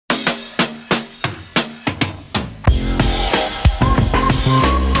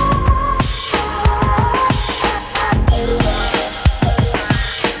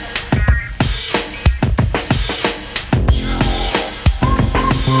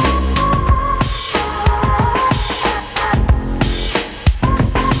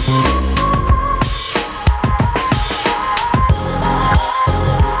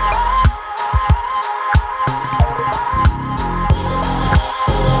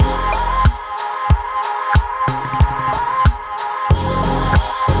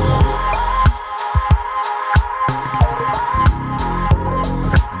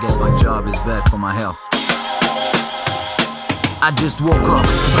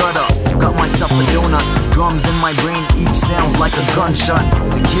gutter. Got myself a donut, drums in my brain, each sounds like a gunshot.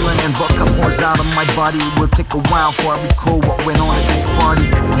 Tequila and vodka pours out of my body. Will take a while before I recall what went on at this party.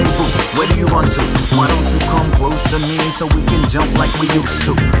 Hey boo, where do you run to? Why don't you come close to me so we can jump like we used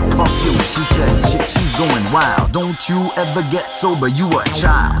to? Fuck you, she says, shit, she's going wild. Don't you ever get sober, you a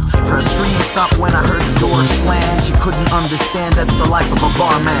child. Her scream stopped when I heard the door slam. She couldn't understand, that's the life of a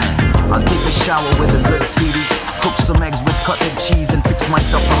barman. I'll take a shower with a good CD, cook some eggs with cutted cheese, and fix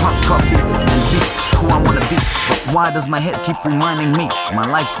myself a hot coffee and be who I wanna be. But why does my head keep reminding me my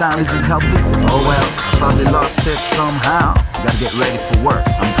lifestyle isn't healthy? Oh well, I probably lost it somehow. Gotta get ready for work,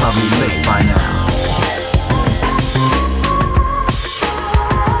 I'm probably late by now.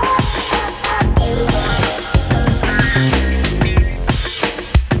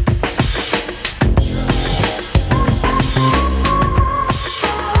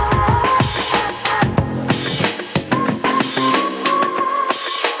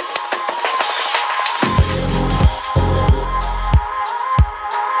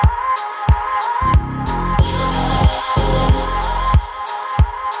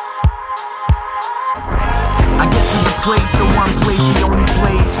 Place, the one place, the only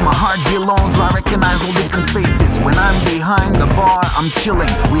place my heart belongs, where I recognize all different faces. When I'm behind the bar, I'm chilling.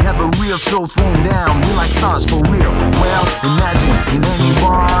 We have a real show thrown down, we like stars for real. Well, imagine in any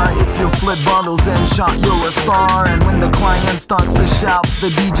bar, if you flip bottles and shot, you're a star. And when the client starts to shout,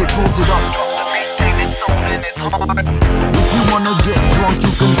 the DJ pulls it up. If you wanna get drunk,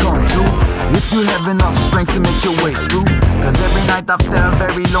 you can come too, if you have enough strength to make your way through. Cause every night after a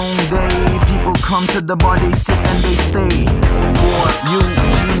very long day, people come to the bar, they sit and they stay. For you,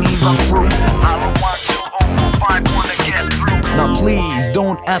 Geneva crew, I don't want you over 5, wanna get through. Now please,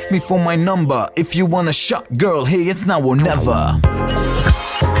 don't ask me for my number. If you want a shot, girl, hey, it's now or never.